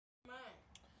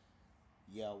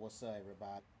Yo, what's up,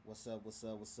 everybody? What's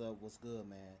good,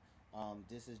 man?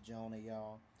 This is Jonah,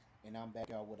 y'all, and I'm back,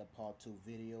 y'all, with a part 2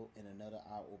 video and another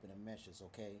eye-opening message,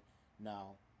 okay?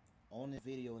 Now, on this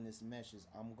video and this message,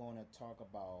 I'm going to talk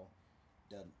about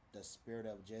the spirit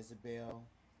of Jezebel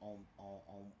on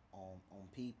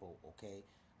people, okay?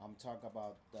 I'm talking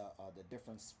about the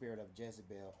different spirit of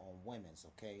Jezebel on women's,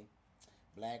 okay?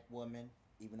 Black women,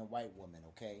 even a white woman,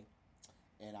 okay?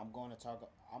 And I'm going to talk.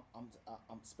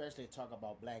 I'm especially talk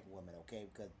about black women, okay?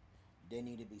 Because they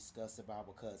need to be discussed about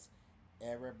because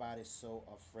everybody's so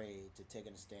afraid to take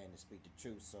a stand and speak the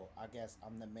truth. So I guess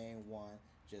I'm the main one.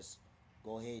 Just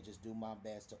go ahead, just do my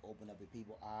best to open up the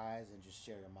people's eyes and just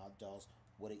share my thoughts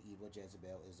what an evil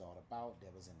Jezebel is all about.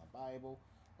 That was in the Bible,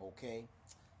 okay?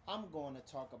 I'm going to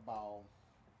talk about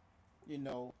you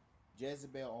know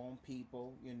Jezebel on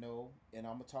people, and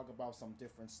I'm gonna talk about some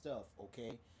different stuff,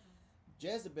 okay?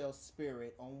 Jezebel's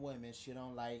spirit on women, she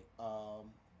don't like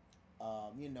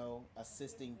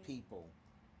assisting people.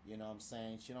 You know what I'm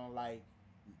saying? She don't like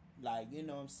you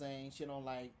know what I'm saying? She don't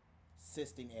like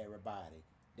assisting everybody.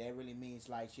 That really means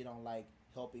like she don't like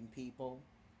helping people.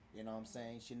 You know what I'm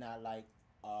saying? She not like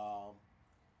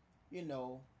you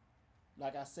know,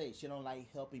 like I say, she don't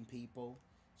like helping people.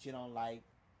 She don't like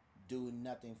doing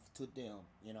nothing to them.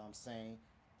 You know what I'm saying?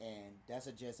 And that's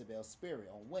a Jezebel spirit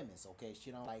on women's. Okay,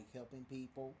 she don't like helping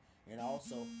people, and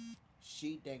also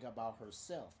she think about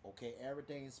herself. Okay,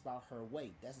 everything is about her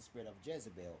weight. That's the spirit of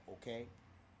Jezebel. Okay,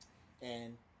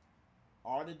 and I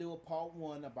already do a part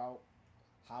 1 about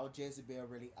how Jezebel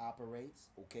really operates.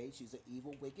 Okay, she's an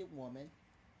evil, wicked woman.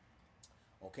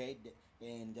 Okay,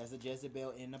 and there's a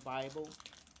Jezebel in the Bible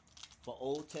for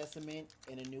Old Testament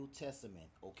and the New Testament.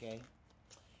 Okay,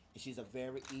 she's a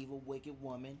very evil, wicked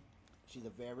woman. She's a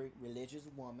very religious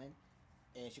woman,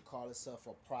 and she calls herself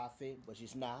a prophet, but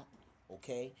she's not.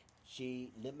 Okay,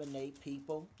 she eliminate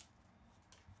people,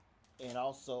 and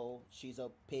also she's a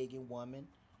pagan woman,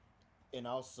 and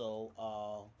also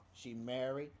she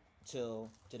married to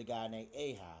the guy named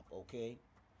Ahab. Okay,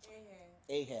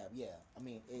 Ahab. Yeah, I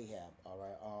mean Ahab. All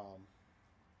right.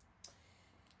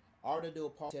 I already do a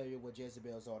part tell you what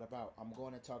Jezebel is all about. I'm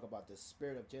going to talk about the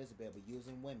spirit of Jezebel, but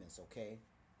using women's. Okay.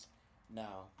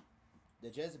 Now, the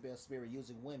Jezebel spirit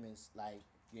using women's like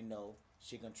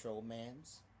she control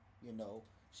man's, you know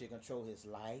she control his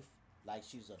life like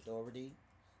she's authority.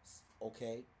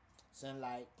 Okay, sound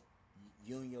like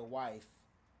you and your wife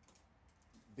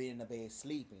be in the bed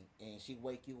sleeping and she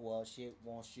wake you up. She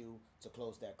wants you to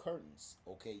close that curtains.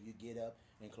 Okay, you get up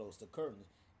and close the curtains,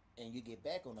 and you get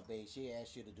back on the bed. She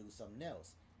asks you to do something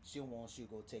else. She wants you to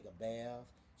go take a bath.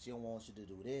 She wants you to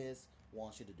do this,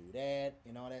 wants you to do that,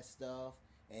 and all that stuff.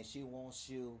 And she wants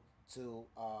you to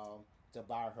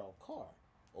buy her a car.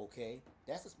 Okay,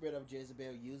 that's the spirit of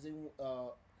Jezebel using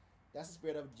that's the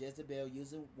spirit of Jezebel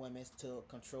using women to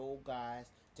control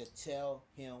guys to tell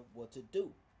him what to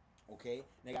do. Okay,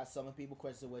 they got some people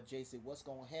question, well, JC, what's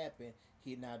gonna happen?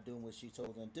 He not doing what she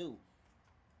told him to do.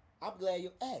 I'm glad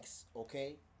you asked.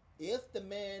 Okay, if the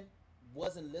man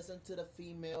wasn't listening to the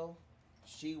female,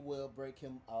 she will break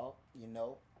him up.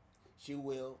 She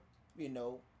will, you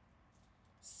know,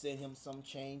 send him some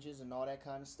changes and all that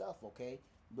kind of stuff. Okay,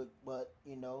 but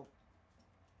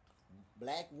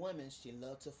black women, she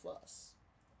love to fuss.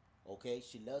 Okay,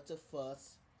 she love to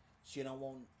fuss. She don't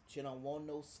want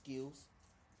no skills.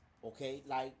 Okay,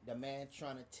 like the man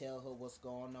trying to tell her what's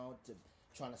going on, to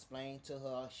trying to explain to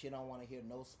her. She don't want to hear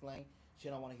no explain. She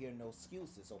don't want to hear no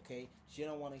excuses. Okay, she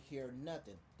don't want to hear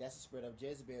nothing. That's the spirit of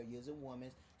Jezebel using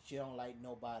women. She don't like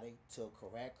nobody to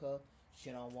correct her.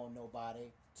 She don't want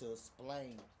nobody to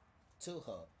explain to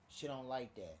her. She don't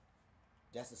like that.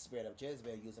 That's the spirit of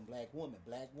Jezebel using black women.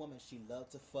 Black women, she love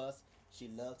to fuss. She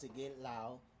love to get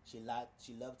loud. She love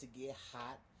to get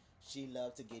hot. She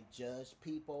love to get judged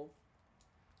people.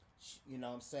 You know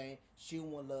what I'm saying? She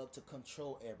want love to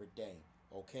control everything.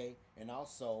 Okay, and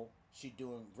also she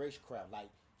doing witchcraft. Like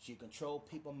she control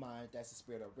people mind. That's the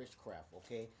spirit of witchcraft.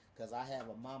 Okay, because I have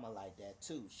a mama like that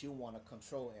too. She want to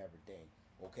control everything.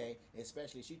 Okay,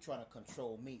 especially she trying to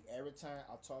control me. Every time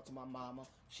I talk to my mama,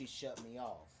 she shut me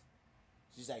off.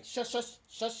 She's like, shush, shush,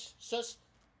 shush, shush.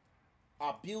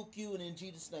 I buke you, and in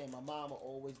Jesus' name, my mama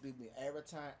always beat me. Every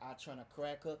time I try to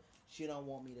crack her, she don't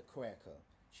want me to crack her.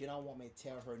 She don't want me to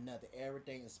tell her nothing.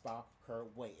 Everything is about her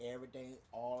way. Everything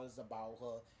all is about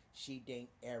her. She think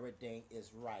everything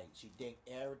is right. She think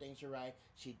everything's right.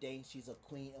 She thinks she's a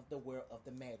queen of the world of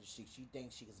the majesty. She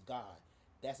thinks she is God.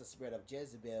 That's the spirit of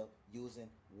Jezebel using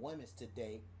women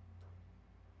today.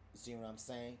 You see what I'm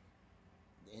saying?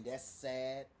 And that's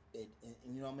sad.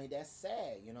 You know what I mean? That's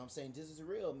sad. You know what I'm saying? This is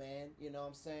real, man. You know what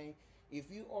I'm saying? If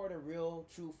you are the real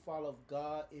true follower of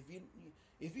God, if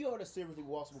you are the seriously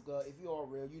walks with God, if you are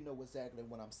real, you know exactly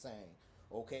what I'm saying.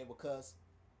 Okay, because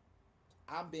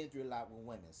I've been through a lot with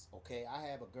women's. Okay, I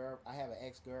have an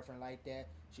ex girlfriend like that.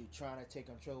 She trying to take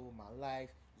control of my life,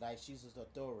 like she's his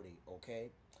authority.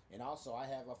 Okay, and also I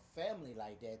have a family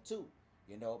like that too.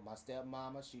 You know, my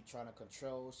stepmama, she trying to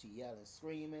control. She yelling,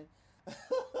 screaming.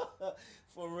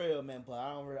 For real, man. But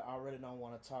I really don't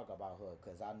want to talk about her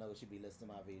because I know she be listening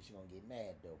to my video. She gonna get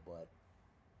mad though. But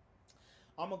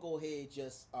I'm gonna go ahead and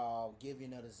just give you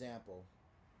another example,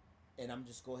 and I'm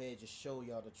just go ahead and just show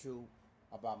y'all the truth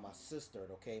about my sister.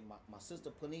 Okay, my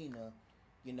sister Panina,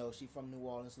 you know, she from New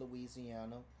Orleans,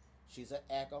 Louisiana. She's an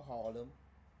alcoholic.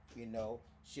 You know,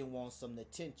 she wants some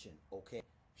attention. Okay,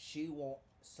 she want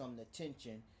some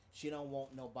attention. She don't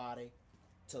want nobody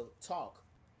to talk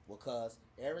because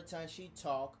every time she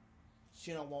talk,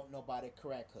 she don't want nobody to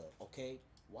correct her. Okay,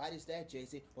 why is that,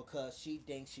 JC? Because she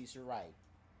thinks she's right.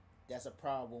 That's a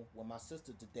problem with my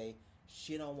sister today.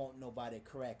 She don't want nobody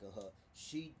correcting her.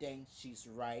 She thinks she's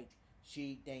right.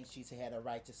 She thinks she's had a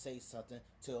right to say something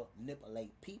to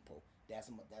manipulate people. That's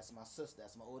my sister.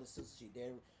 That's my older sister.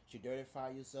 She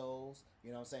 35 years old.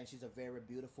 You know what I'm saying? She's a very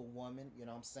beautiful woman. You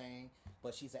know what I'm saying?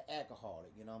 But she's an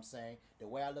alcoholic. You know what I'm saying? The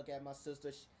way I look at my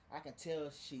sister, I can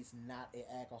tell she's not an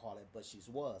alcoholic, but she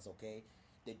was. Okay,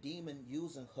 the demon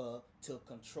using her to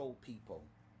control people.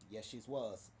 Yes, she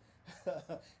was.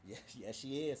 Yes, yes,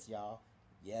 she is, y'all.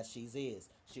 Yes, she is.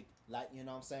 She like you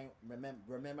know what I'm saying.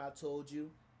 Remember I told you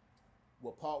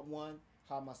with part one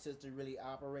how my sister really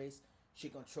operates. She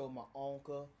control my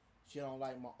uncle. She don't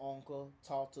like my uncle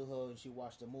talk to her and she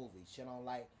watch the movie. She don't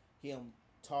like him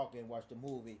talk and watch the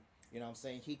movie. You know what I'm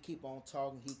saying? He keep on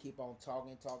talking. He keep on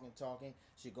talking.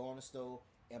 She go in the store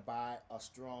and buy a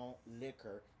strong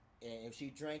liquor, and if she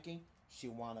drinking, she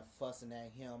wanna fussing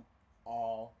at him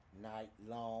all night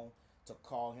long to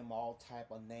call him all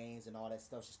type of names and all that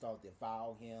stuff. She start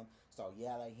devour him, start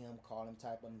yell at him, call him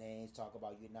type of names, talk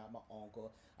about you're not my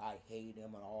uncle, I hate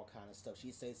him, and all kind of stuff.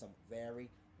 She say some very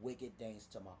wicked things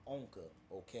to my uncle.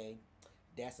 Okay,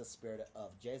 that's the spirit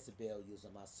of Jezebel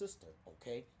using my sister.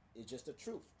 Okay, it's just the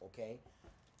truth. Okay,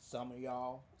 some of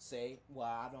y'all say, well,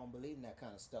 I don't believe in that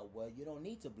kind of stuff. Well, you don't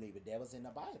need to believe it. That was in the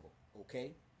Bible.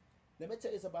 Okay, let me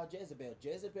tell you about Jezebel.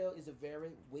 Jezebel is a very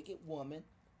wicked woman.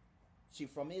 She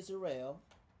from Israel.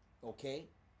 Okay,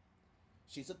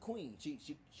 she's a queen.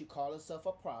 She call herself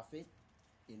a prophet.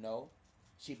 You know,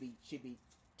 she be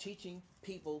teaching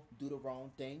people do the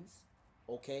wrong things.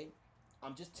 Okay,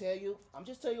 I'm just tell you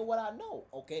what I know.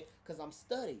 Okay, because I'm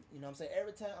studying. You know what I'm saying?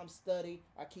 Every time I'm studying,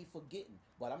 I keep forgetting.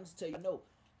 But I'm just tell you, I know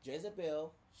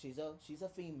Jezebel. She's a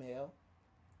female.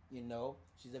 You know,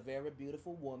 she's a very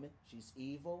beautiful woman. She's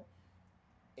evil,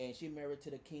 and she married to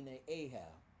the king of Ahab.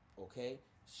 Okay,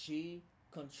 she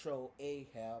control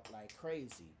Ahab like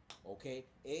crazy. Okay,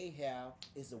 Ahab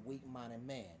is a weak-minded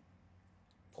man.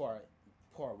 Poor,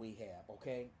 poor we have.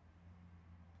 Okay,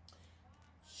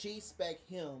 she expect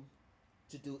him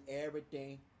to do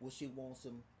everything what she wants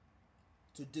him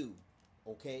to do.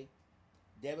 Okay,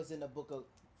 that was in the book of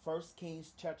First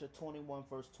Kings chapter 21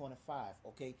 verse 25.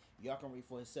 Okay, y'all can read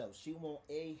for yourself. She want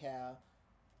Ahab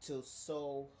to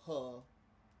sow her,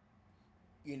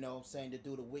 you know, saying to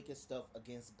do the wicked stuff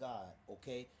against God.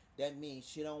 Okay, that means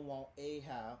she don't want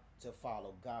Ahab to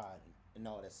follow God and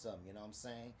all that stuff. You know what I'm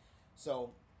saying?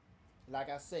 So, like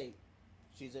I say,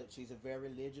 she's a very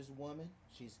religious woman.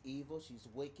 She's evil. She's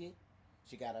wicked.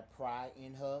 She got a pride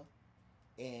in her,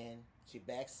 and she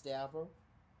backstab her.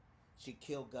 She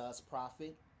killed God's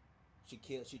prophet. She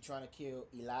trying to kill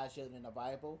Elijah in the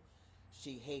Bible.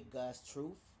 She hate God's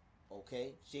truth.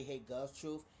 Okay, she hate God's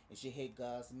truth and she hate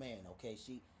God's man. Okay,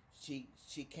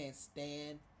 she can't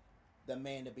stand the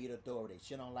man to be the authority.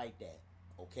 She don't like that.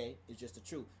 Okay, it's just the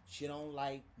truth. She don't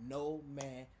like no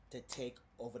man to take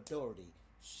over authority.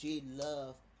 She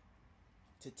love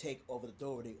to take over the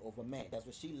authority over man. That's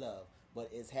what she love. But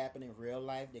it's happening in real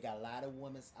life. They got a lot of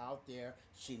women out there.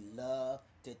 She love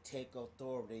to take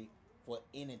authority for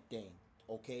anything.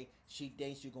 Okay? She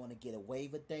thinks she's gonna get away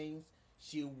with things.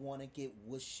 She wanna get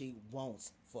what she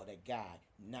wants for the guy,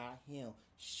 not him.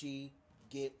 She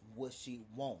get what she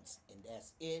wants, and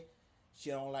that's it. She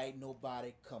don't like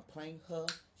nobody complain her.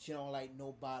 She don't like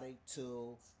nobody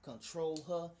to control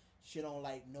her. She don't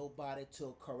like nobody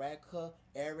to correct her.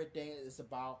 Everything is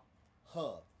about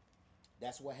her.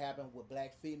 That's what happened with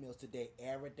black females today.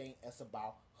 Everything is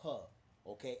about her.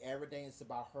 Okay, everything is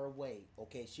about her way.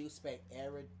 Okay, she expect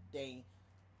everything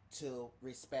to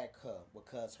respect her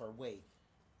because her way.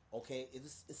 Okay,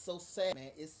 it's so sad,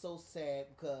 man. It's so sad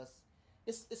because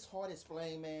It's hard to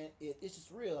explain, man. It's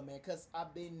just real, man. Cause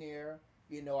I've been there.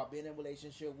 You know, I've been in a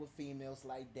relationship with females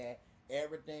like that.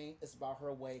 Everything is about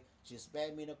her way. She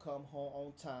expect me to come home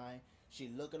on time. She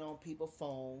looking on people's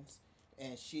phones,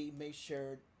 and she makes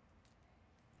sure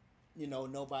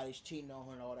nobody's cheating on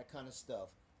her and all that kind of stuff.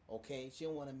 Okay, she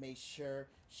want to make sure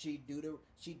she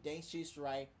thinks she's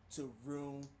right to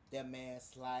ruin that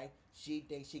man's life. She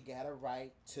thinks she got a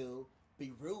right to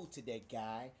be rude to that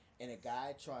guy, and the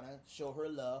guy trying to show her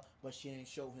love, but she didn't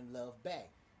show him love back.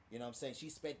 You know what I'm saying? She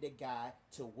expect the guy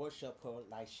to worship her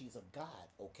like she's a god.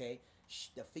 Okay,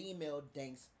 the female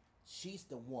thinks she's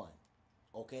the one.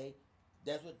 Okay,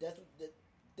 that's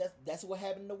what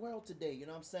happened in the world today. You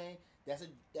know what I'm saying? That's a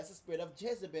that's a spirit of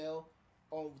Jezebel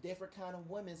on different kind of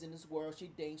women in this world. She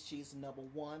thinks she's number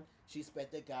one. She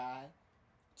expect the guy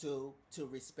to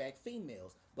respect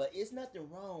females, but it's nothing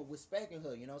wrong with respecting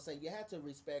her. You know what I'm saying? You have to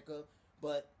respect her,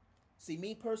 but see,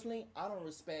 me personally, I don't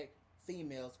respect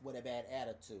females with a bad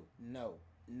attitude. No,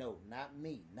 no, not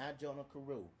me, not Jonah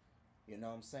Carew. You know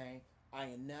what I'm saying? I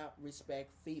am not respect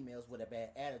females with a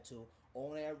bad attitude.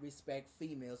 Only I respect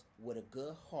females with a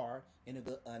good heart and a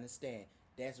good understanding.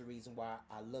 That's the reason why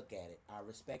I look at it. I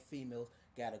respect females,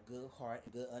 got a good heart,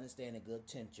 good understanding, good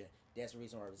tension. That's the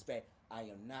reason why I respect. I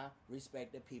am not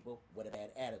respecting people with a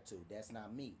bad attitude. That's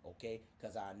not me, okay?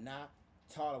 Because I not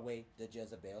tolerate the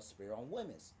Jezebel spirit on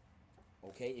women's.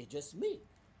 Okay, it's just me.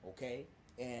 Okay,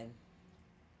 and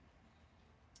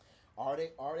already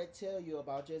tell you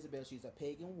about Jezebel. She's a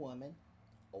pagan woman.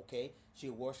 Okay, she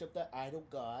worshipped the idol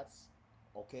gods.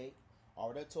 Okay,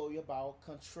 already told you about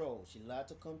control. She loved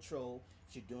to control.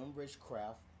 She doing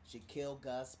witchcraft. She killed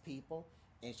God's people,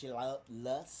 and she loved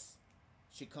lust.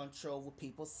 She control with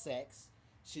people's sex.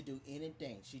 She do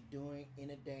anything. She doing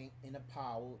anything in the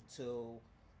power to,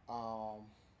 um,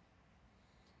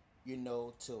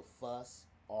 to fuss,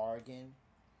 argue,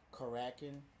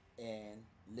 correcting, and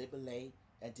liberate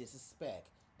and disrespect.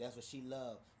 That's what she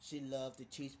loved. She loved to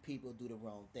teach people do the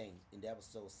wrong things, and that was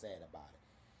so sad about it.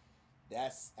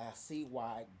 That's I see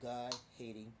why God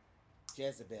hating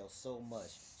Jezebel so much.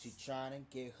 She trying to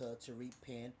get her to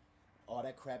repent. All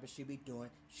that crap that she be doing,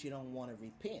 she don't want to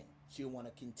repent. She want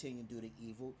to continue to do the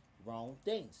evil, wrong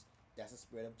things. That's the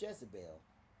spirit of Jezebel.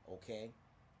 Okay,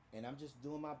 and I'm just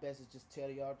doing my best to just tell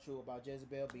y'all the truth about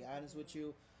Jezebel. Be honest with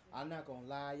you, I'm not gonna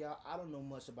lie, y'all. I don't know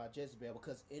much about Jezebel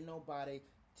because ain't nobody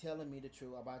telling me the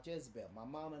truth about Jezebel. My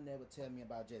mama never tell me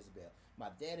about Jezebel. My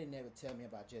daddy never tell me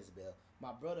about Jezebel.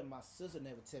 My brother and my sister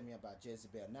never tell me about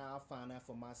Jezebel. Now I find out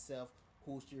for myself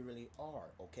who she really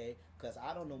are. Okay, because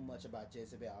I don't know much about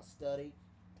Jezebel. I study.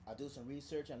 I do some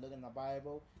research and look in the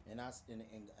Bible, and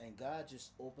God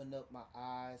just opened up my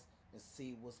eyes and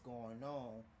see what's going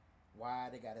on, why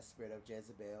they got a spirit of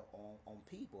Jezebel on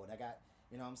people. And I got,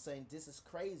 what I'm saying, this is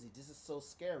crazy. This is so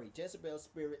scary. Jezebel's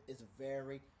spirit is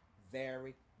very,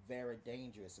 very, very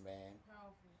dangerous, man.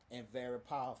 Powerful. And very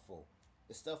powerful.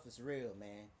 The stuff is real,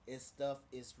 man. This stuff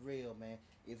is real, man.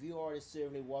 If you already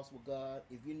seriously walks with God,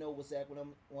 if you know what's at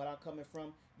when I'm coming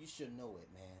from, you should know it,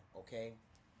 man. Okay?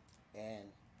 And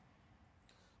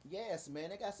yes, man,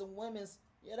 they got some women's.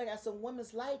 Yeah, they got some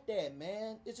women's like that,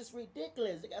 man. It's just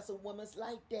ridiculous. They got some women's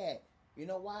like that. You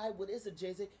know why? What is a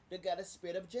Jezebel? They got a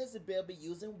spirit of Jezebel, be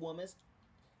using women's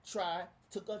try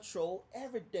to control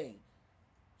everything.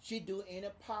 She do any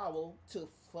power to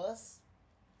fuss,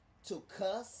 to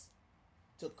cuss,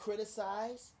 to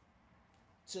criticize,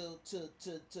 to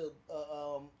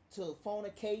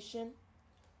fornication,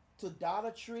 to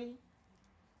idolatry.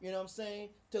 You know what I'm saying?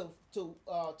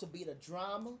 To be the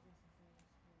drama.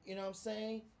 You know what I'm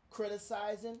saying?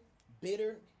 Criticizing,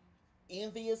 bitter,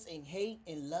 envious, and hate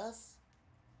and lust.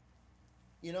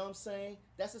 You know what I'm saying?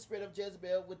 That's the spirit of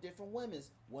Jezebel with different women's.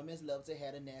 Women's love to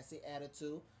have a nasty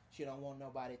attitude. She don't want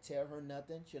nobody to tell her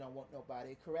nothing. She don't want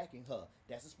nobody correcting her.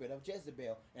 That's the spirit of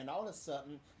Jezebel. And all of a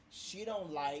sudden, she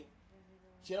don't like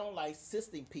she don't like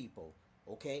assisting people.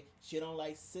 Okay? She don't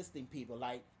like assisting people.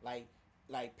 Like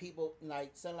people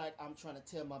like sound like I'm trying to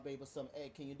tell my baby something. Hey,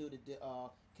 can you do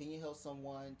can you help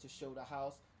someone to show the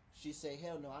house? She say,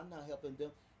 hell no, I'm not helping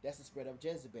them. That's the spirit of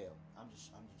Jezebel. I'm just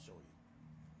showing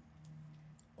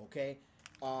you. Okay?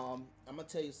 I'm gonna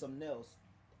tell you something else.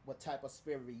 What type of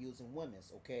spirit we're using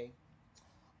women's, okay?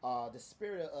 The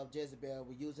spirit of Jezebel,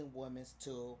 we're using women's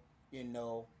to, you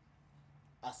know,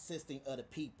 assisting other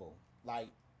people. Like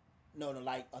no,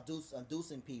 like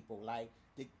inducing people. Like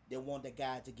they want the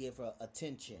guy to give her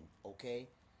attention. Okay,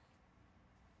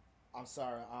 I'm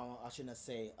sorry, I shouldn't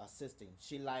say assisting.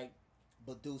 She like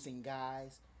producing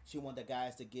guys. She want the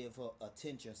guys to give her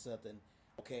attention, something.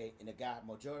 Okay, and the guy,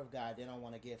 majority of guys, they don't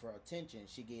want to give her attention.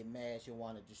 She get mad. She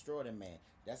want to destroy the man.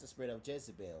 That's the spirit of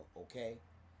Jezebel. Okay,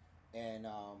 and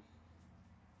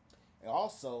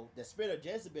also the spirit of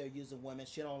Jezebel using women.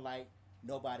 She don't like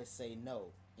nobody say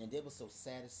no. And it was so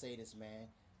sad to say this, man.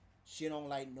 She don't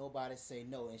like nobody say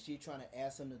no, and she trying to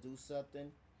ask him to do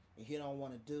something, and he don't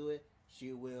want to do it.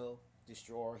 She will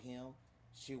destroy him.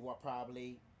 She will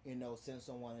probably, send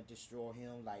someone to destroy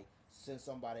him, like send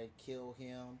somebody to kill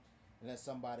him, and let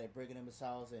somebody break in his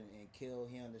house and kill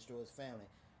him, destroy his family.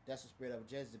 That's the spirit of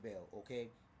Jezebel. Okay,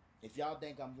 if y'all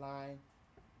think I'm lying,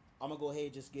 I'm gonna go ahead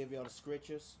and just give y'all the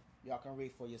scriptures. Y'all can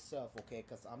read for yourself, okay?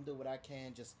 Because I'm doing what I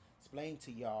can, just explain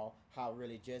to y'all how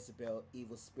really Jezebel,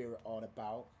 evil spirit, all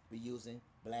about. Be using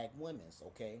black women's,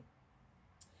 okay?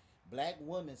 Black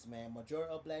women's, man.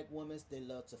 Majority of black women's, they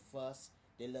love to fuss.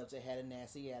 They love to have a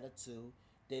nasty attitude.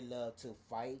 They love to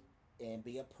fight and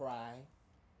be a pry,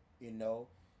 you know.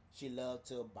 She loved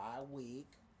to buy a wig,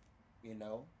 you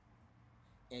know,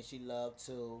 and she loved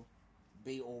to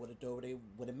be over the door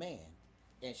with a man,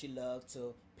 and she loved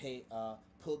to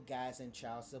put guys in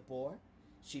child support.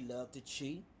 She loved to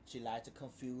cheat. She liked to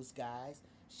confuse guys.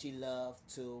 She loved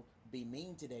to be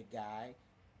mean to that guy.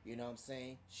 You know what I'm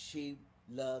saying? She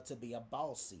loved to be a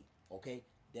bossy. Okay,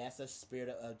 that's a spirit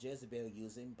of Jezebel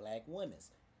using black women's.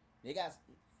 They got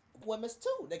women's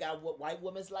too. They got white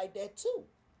women's like that too.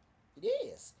 It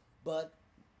is. But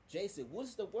Jason,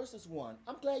 what's the worstest one?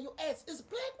 I'm glad you asked. It's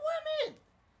black women.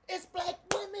 It's black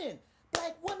women.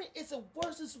 Black women is the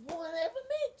worstest one I ever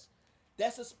met.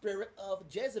 That's the spirit of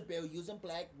Jezebel using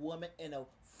black women in a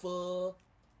full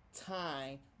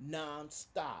time,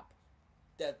 non-stop.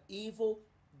 The evil,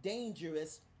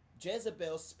 dangerous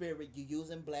Jezebel spirit you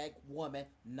using black woman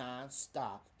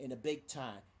non-stop in a big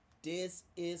time. This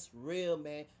is real,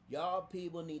 man. Y'all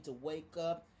people need to wake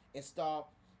up and start.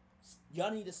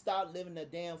 Y'all need to stop living in a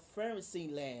damn fantasy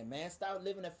land, man. Stop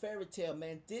living a fairy tale,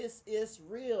 man. This is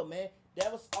real, man.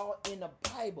 That was all in the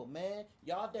Bible, man.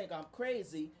 Y'all think I'm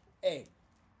crazy? Hey,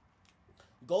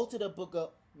 go to the book of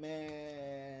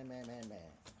man.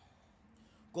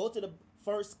 Go to the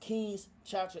First Kings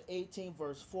chapter 18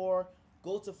 verse 4.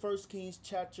 Go to First Kings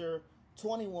chapter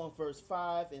 21 verse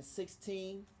 5 and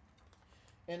 16.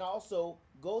 And also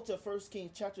go to First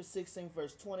Kings chapter 16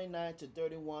 verse 29 to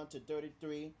 31 to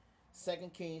 33.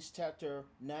 Second Kings chapter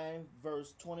 9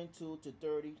 verse 22 to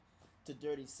 30 to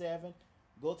 37.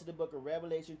 Go to the book of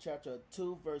Revelation chapter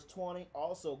 2 verse 20.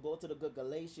 Also go to the book of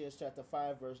Galatians chapter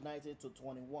 5 verse 19 to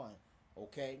 21.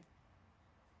 Okay?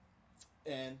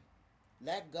 And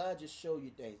let God just show you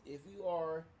things. If you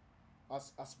are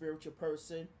a spiritual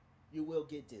person, you will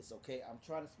get this. Okay, I'm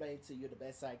trying to explain to you the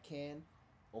best I can.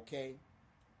 Okay.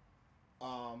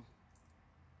 Um.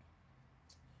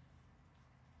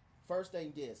 First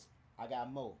thing, this I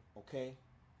got more. Okay.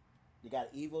 You got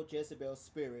evil Jezebel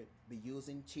spirit be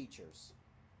using teachers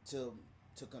to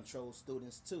to control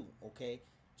students too. Okay.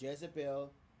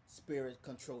 Jezebel spirit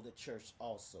control the church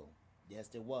also. Yes,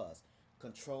 there was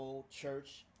control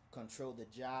church, control the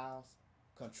jobs,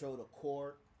 control the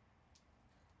court.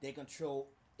 They control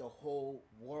the whole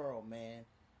world, man.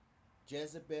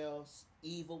 Jezebel's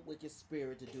evil, wicked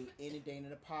spirit to do anything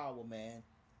in the power, man.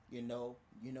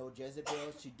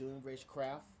 Jezebel. She doing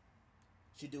witchcraft.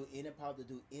 She do any power to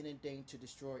do anything to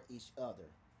destroy each other.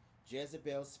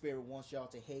 Jezebel's spirit wants y'all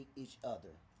to hate each other.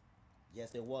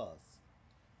 Yes, it was.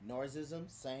 Narcissism,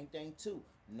 same thing too.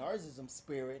 Narcissism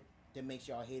spirit that makes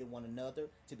y'all hate one another,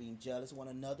 to be jealous one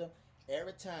another.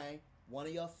 Every time one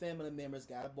of your family members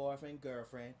got a boyfriend,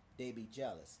 girlfriend, they be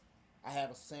jealous. I have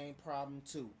the same problem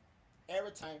too.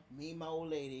 Every time me and my old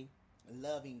lady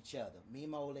love each other, me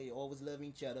and my old lady always love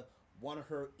each other. One of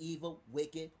her evil,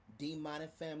 wicked,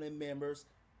 demonic family members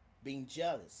being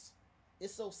jealous.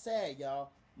 It's so sad,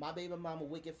 y'all. My baby mama,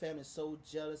 wicked family, is so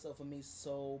jealous of me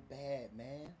so bad,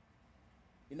 man.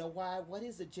 You know why? What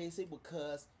is it, JC?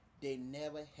 Because they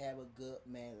never have a good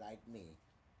man like me.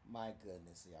 My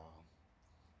goodness, y'all.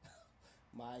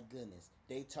 My goodness.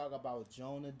 They talk about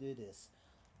Jonah did this,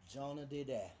 Jonah did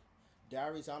that.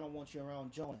 Darius, I don't want you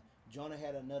around Jonah. Jonah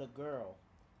had another girl.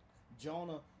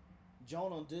 Jonah,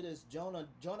 Jonah did this. Jonah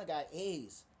got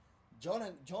AIDS.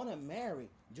 Jonah married.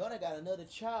 Jonah got another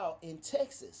child in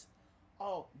Texas.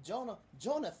 Oh, Jonah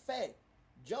fat.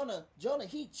 Jonah,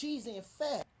 he cheesy and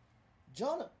fat.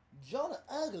 Jonah, Jonah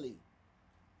ugly.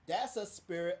 That's a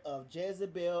spirit of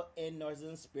Jezebel and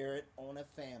Northern spirit on a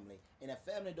family. And a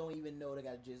family don't even know they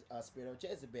got a spirit of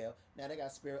Jezebel. Now they got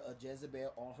a spirit of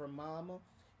Jezebel on her mama.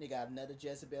 They got another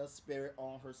Jezebel spirit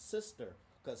on her sister.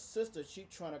 Because sister, she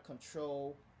trying to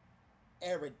control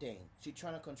everything. She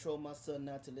trying to control my son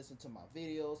not to listen to my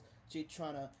videos. She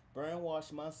trying to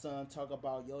brainwash my son, talk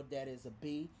about your dad is a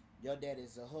B, your dad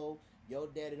is a hoe, your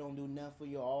daddy don't do nothing for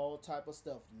you, all type of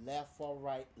stuff, left or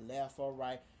right, left or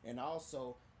right. And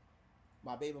also,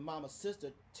 my baby mama's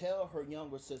sister tell her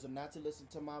younger sister not to listen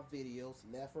to my videos,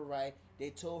 left or right. They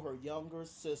told her younger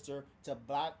sister to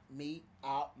block me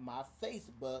out my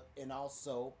Facebook, and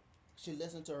also she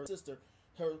listened to her sister,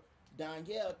 her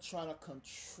Danielle, trying to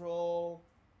control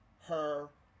her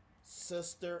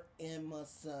sister in my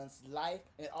son's life,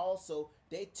 and also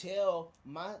they tell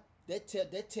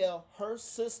her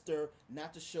sister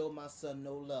not to show my son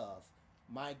no love.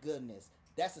 My goodness,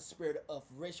 that's the spirit of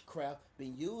witchcraft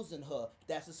been using her.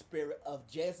 That's the spirit of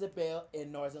Jezebel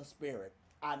and Northern Spirit.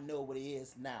 I know what it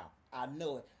is now. I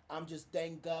know it. I'm just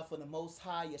thank God for the Most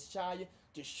High Yeshaya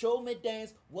to show me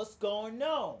things what's going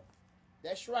on.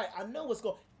 That's right. I know what's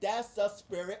going. That's the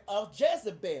spirit of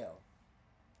Jezebel.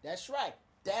 That's right.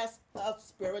 That's a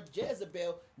spirit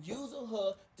Jezebel using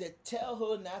her to tell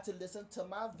her not to listen to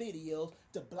my videos,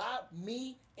 to block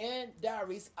me and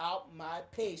Darius out my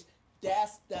page.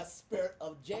 That's the spirit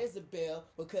of Jezebel,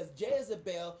 because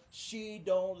Jezebel, she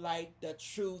don't like the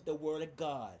truth, the word of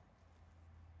God.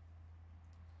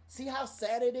 See how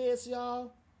sad it is,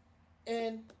 y'all?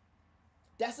 And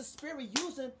that's a spirit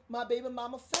using my baby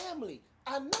mama family.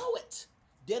 I know it.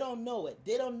 They don't know it.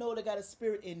 They don't know they got a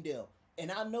spirit in them.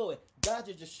 And I know it. God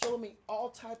just showed me all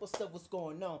type of stuff what's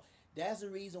going on. That's the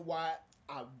reason why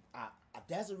I,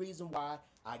 that's the reason why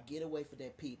I get away from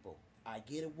that people. I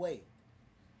get away.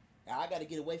 I got to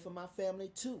get away from my family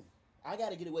too. I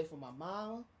got to get away from my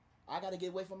mama. I got to get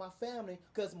away from my family,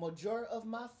 because majority of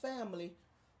my family,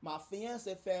 my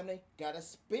fiance family, got a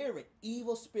spirit,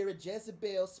 evil spirit,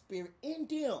 Jezebel spirit in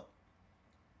them.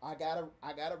 I got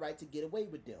a right to get away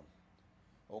with them.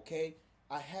 Okay,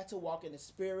 I had to walk in the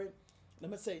spirit. Let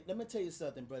me tell you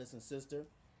something, brothers and sisters.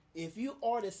 If you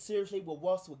are this seriously with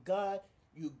walks with God,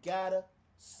 you gotta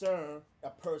serve a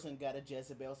person got a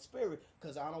Jezebel spirit.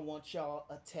 Cause I don't want y'all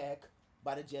attacked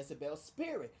by the Jezebel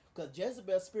spirit. Cause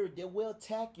Jezebel spirit, they will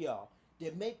attack y'all.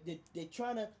 They're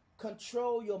trying to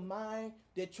control your mind.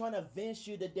 They're trying to convince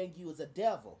you that think you is a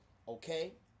devil.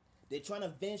 Okay, they're trying to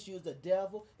convince you as the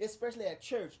devil, especially at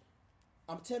church.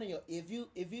 I'm telling you, if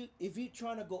you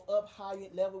trying to go up higher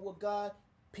level with God,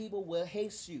 people will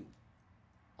hate you.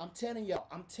 I'm telling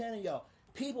y'all,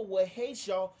 people will hate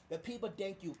y'all. But people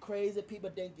think you crazy.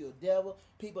 People think you a devil.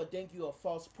 People think you a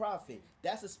false prophet.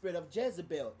 That's the spirit of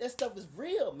Jezebel. That stuff is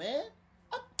real, man.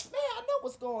 Man, I know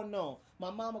what's going on.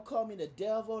 My mama called me the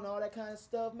devil and all that kind of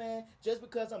stuff, man. Just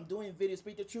because I'm doing video,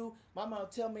 speak the truth. My mama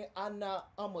tell me I'm not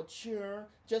immature.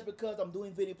 Just because I'm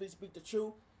doing video, please speak the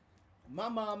truth. My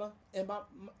mama and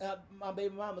my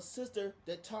baby mama's sister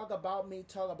that talk about me,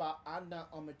 talk about I'm not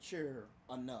immature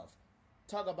enough.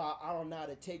 Talk about I don't know how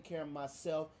to take care of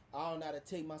myself. I don't know how to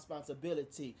take my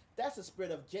responsibility. That's the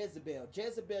spirit of Jezebel.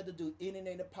 Jezebel to do anything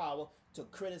in the power to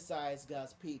criticize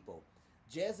God's people.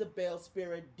 Jezebel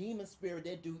spirit, demon spirit,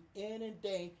 they do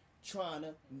anything trying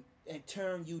to and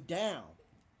turn you down.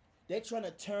 They're trying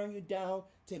to turn you down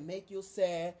to make you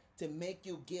sad, to make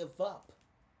you give up.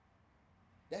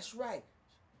 That's right.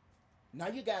 Now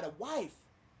you got a wife.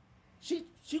 She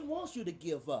wants you to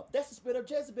give up. That's the spirit of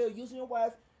Jezebel using your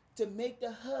wife to make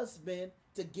the husband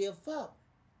to give up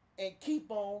and keep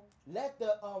on let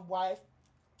the wife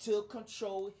to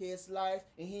control his life,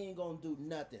 and he ain't gonna do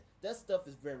nothing. That stuff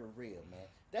is very real, man.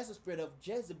 That's the spirit of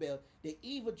Jezebel. The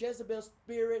evil Jezebel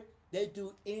spirit, they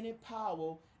do any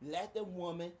power let the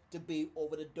woman to be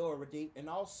over the authority, and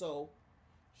also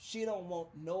she don't want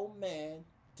no man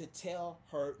to tell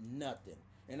her nothing.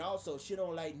 And also she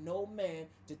don't like no man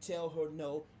to tell her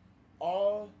no.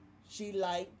 All she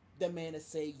like the man to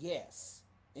say yes.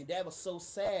 And that was so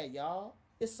sad, y'all.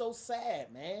 It's so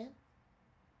sad, man.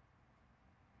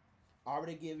 I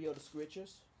already give you the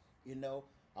scriptures. You know,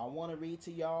 I want to read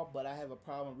to y'all, but I have a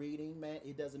problem reading, man.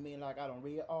 It doesn't mean like I don't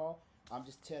read it all. I'm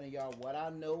just telling y'all what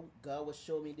I know. God will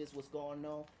show me this, what's going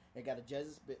on. They got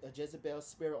a Jezebel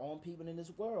spirit on people in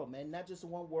this world, man. Not just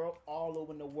one world, all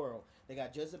over the world. They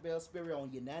got Jezebel spirit on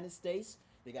the United States.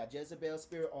 They got Jezebel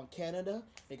spirit on Canada.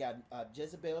 They got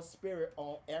Jezebel spirit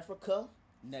on Africa,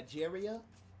 Nigeria,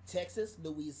 Texas,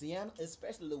 Louisiana,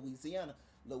 especially Louisiana.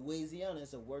 Louisiana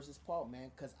is the worstest part,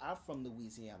 man, because I'm from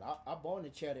Louisiana. I born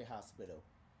in Charity Hospital.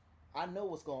 I know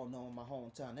what's going on in my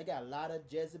hometown. They got a lot of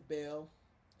Jezebel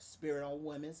spirit on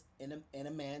women's and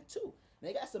a man too.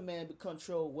 They got some men to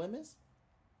control women's.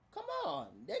 Come on.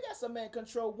 They got some men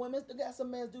control women's. They got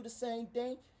some men do the same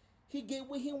thing. he get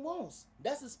what he wants.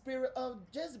 That's the spirit of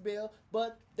Jezebel.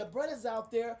 But the brothers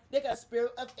out there, they got a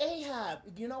spirit of Ahab.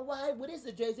 You know why? What is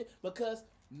it, Jay-Z? Because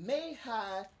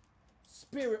Mahai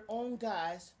spirit on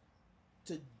guys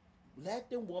to let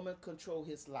the woman control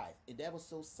his life. And that was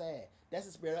so sad. That's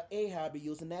the spirit of Ahab be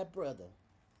using that brother.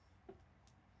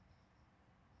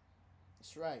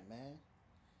 That's right, man.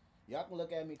 Y'all can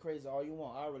look at me crazy all you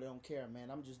want. I really don't care, man.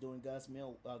 I'm just doing God's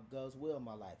will in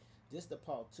my life. This the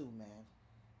part two, man.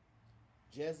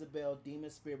 Jezebel demon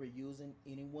spirit using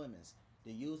any women's.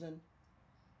 They're using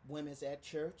women's at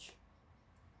church.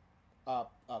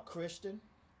 Christian.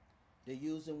 They're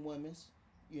using women's.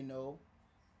 You know,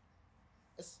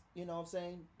 you know what I'm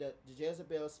saying? The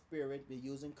Jezebel spirit be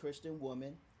using Christian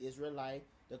women, Israelite,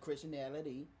 the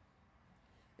Christianity,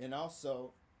 and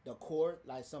also the court.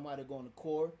 Like somebody going to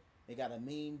court, they got a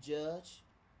mean judge.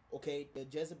 Okay, the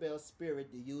Jezebel spirit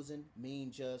they using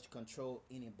mean judge control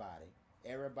anybody.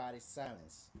 Everybody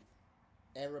silence.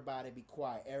 Everybody be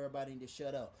quiet. Everybody need to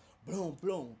shut up. Bloom,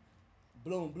 bloom,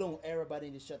 bloom, bloom.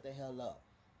 Everybody need to shut the hell up.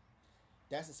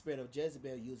 That's the spirit of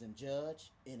Jezebel using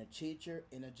judge and a teacher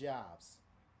in the jobs.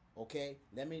 Okay,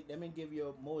 let me give you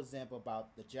a more example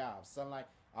about the jobs. Some like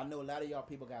I know a lot of y'all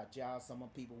people got jobs. Some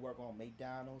of people work on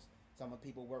McDonald's. Some of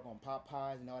people work on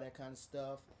Popeyes and all that kind of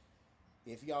stuff.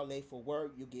 If y'all late for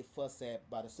work, you get fussed at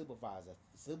by the supervisor.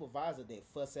 The supervisor they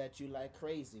fuss at you like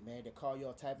crazy, man. They call you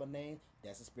a type of name.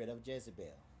 That's the spirit of Jezebel.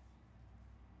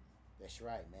 That's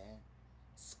right, man.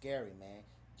 Scary, man.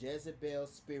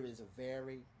 Jezebel's spirit is a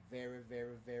very, very,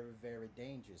 very, very, very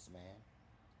dangerous, man.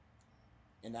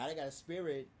 And now they got a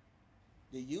spirit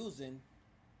they're using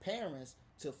parents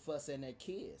to fuss at their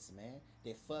kids, man.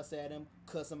 They fuss at them,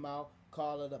 cuss them out,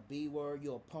 call it a B word,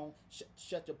 you a punk,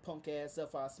 shut your punk ass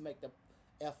up, I'll smack the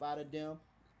F out of them.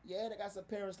 Yeah, they got some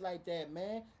parents like that,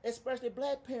 man. Especially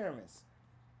black parents.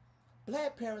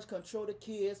 Black parents control the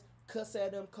kids, cuss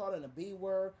at them, call it a B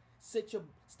word,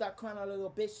 start crying out a little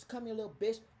bitch, come here little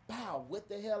bitch, bow, whip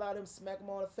the hell out of them, smack them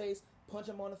on the face, punch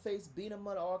them on the face, beat them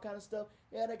on all kind of stuff.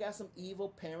 Yeah, they got some evil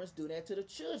parents do that to the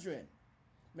children.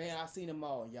 Man, I seen them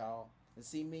all, y'all. And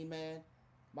see me, man,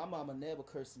 my mama never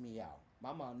cursed me out.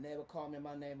 My mom never called me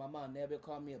my name. My mom never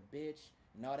called me a bitch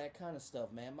and all that kind of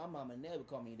stuff, man. My mama never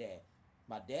called me that.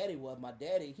 My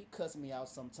daddy, he cussed me out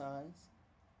sometimes.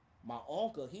 My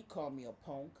uncle, he called me a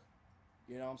punk.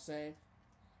 You know what I'm saying?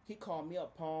 He called me a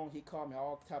punk. He called me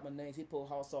all type of names. He put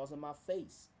hot sauce in my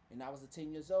face. And I was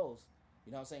 10 years old.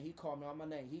 You know what I'm saying? He called me all my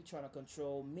name. He trying to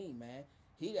control me, man.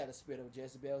 He got a spirit of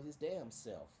Jezebel his damn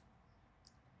self.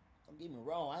 Don't get me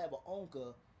wrong. I have an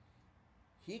uncle.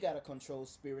 He got a control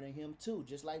spirit in him too,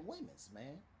 just like women's,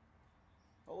 man.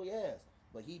 Oh yes.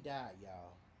 But he died,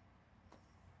 y'all.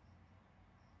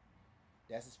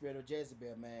 That's the spirit of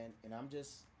Jezebel, man.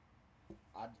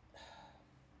 I,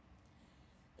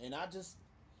 I just,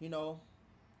 you know,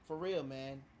 for real,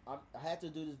 man. I had to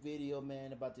do this video,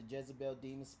 man, about the Jezebel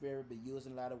demon spirit, but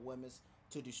using a lot of women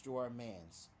to destroy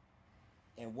man's.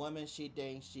 And women, she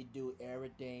thinks she do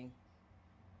everything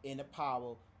in the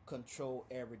power, control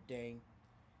everything.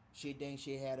 She thinks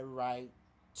she had a right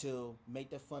to make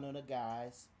the fun of the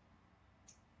guys,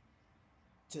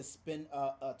 to spend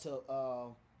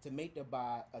to make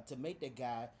to make the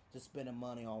guy to spend the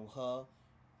money on her,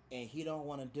 and he don't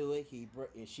want to do it.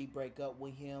 If she break up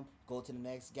with him, go to the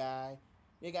next guy.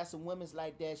 They got some women's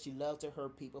like that. She loves to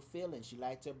hurt people feelings. She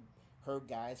like to hurt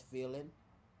guys feeling.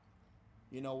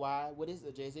 You know why? What is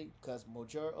it, Jay-Z? Because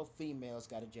majority of females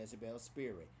got a Jezebel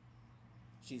spirit.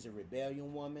 She's a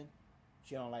rebellion woman.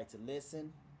 She don't like to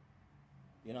listen.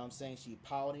 You know what I'm saying? She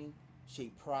pouting.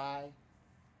 She pry.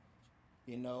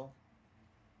 You know.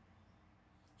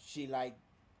 She like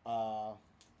uh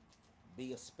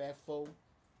be respectful.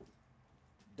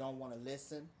 Don't want to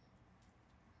listen.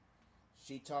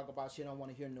 She talk about she don't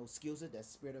want to hear no excuses. That's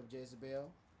the spirit of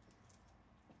Jezebel.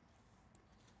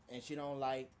 And she don't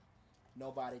like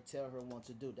nobody tell her what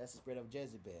to do. That's the spirit of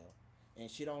Jezebel. And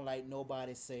she don't like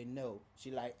nobody say no.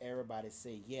 She like everybody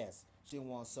say yes. She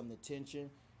wants some attention.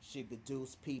 She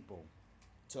seduce people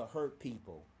to hurt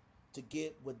people, to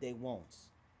get what they want.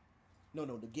 No,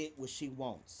 to get what she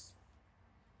wants.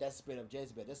 That's the spirit of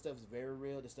Jezebel. That stuff is very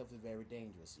real. This stuff is very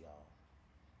dangerous, y'all.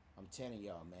 I'm telling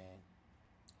y'all, man.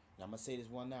 And I'm gonna say this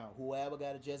one now. Whoever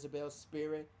got a Jezebel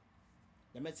spirit,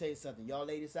 let me tell you something. Y'all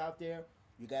ladies out there,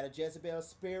 you got a Jezebel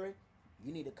spirit,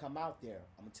 you need to come out there.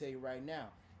 I'm gonna tell you right now.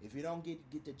 If you don't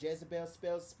get the Jezebel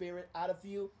spell spirit out of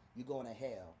you, you're going to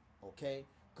hell. Okay?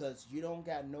 Because you don't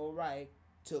got no right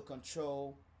to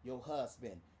control your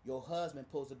husband. Your husband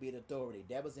supposed to be the authority.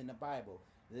 That was in the Bible.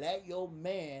 Let your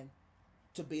man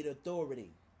to be the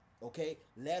authority. Okay?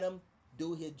 Let him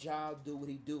Do his job, do what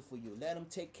he do for you. Let him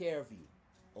take care of you.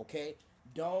 Okay?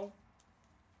 Don't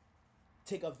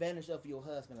take advantage of your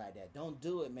husband like that. Don't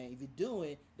do it, man. If you do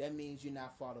it, that means you're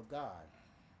not father God.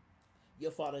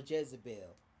 You're father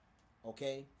Jezebel.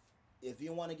 Okay? If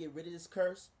you want to get rid of this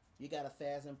curse, you gotta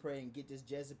fast and pray and get this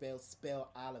Jezebel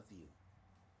spell out of you.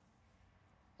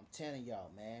 I'm telling y'all,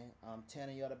 man. I'm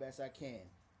telling y'all the best I can.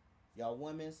 Y'all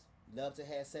women's love to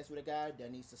have sex with a guy.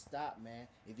 That needs to stop, man.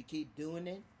 If you keep doing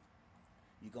it,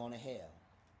 you're going to hell.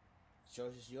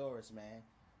 Choice is yours, man.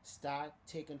 Stop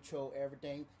taking control of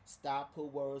everything. Stop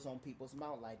put words on people's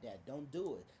mouth like that. Don't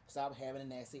do it. Stop having a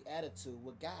nasty attitude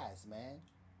with guys, man.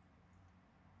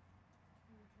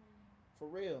 For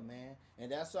real, man.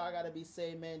 And that's all I gotta be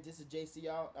saying, man. This is JC,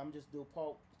 y'all. I'm just do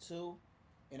part 2.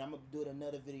 And I'm gonna do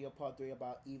another video, part 3,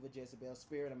 about evil Jezebel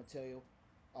spirit. I'm gonna tell you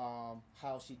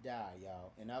how she died,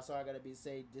 y'all. And that's all I gotta be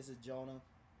say. This is Jonah.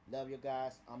 Love you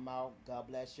guys. I'm out. God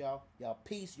bless y'all. Y'all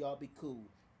peace. Y'all be cool.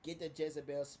 Get the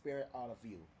Jezebel spirit out of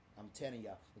you. I'm telling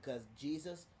y'all. Because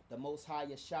Jesus, the most high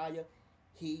Yeshaya,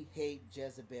 he hate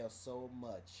Jezebel so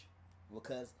much.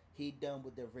 Because he done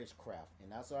with the witchcraft.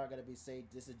 And that's all I gotta be say.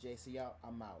 This is JC, y'all.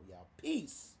 I'm out, y'all.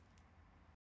 Peace.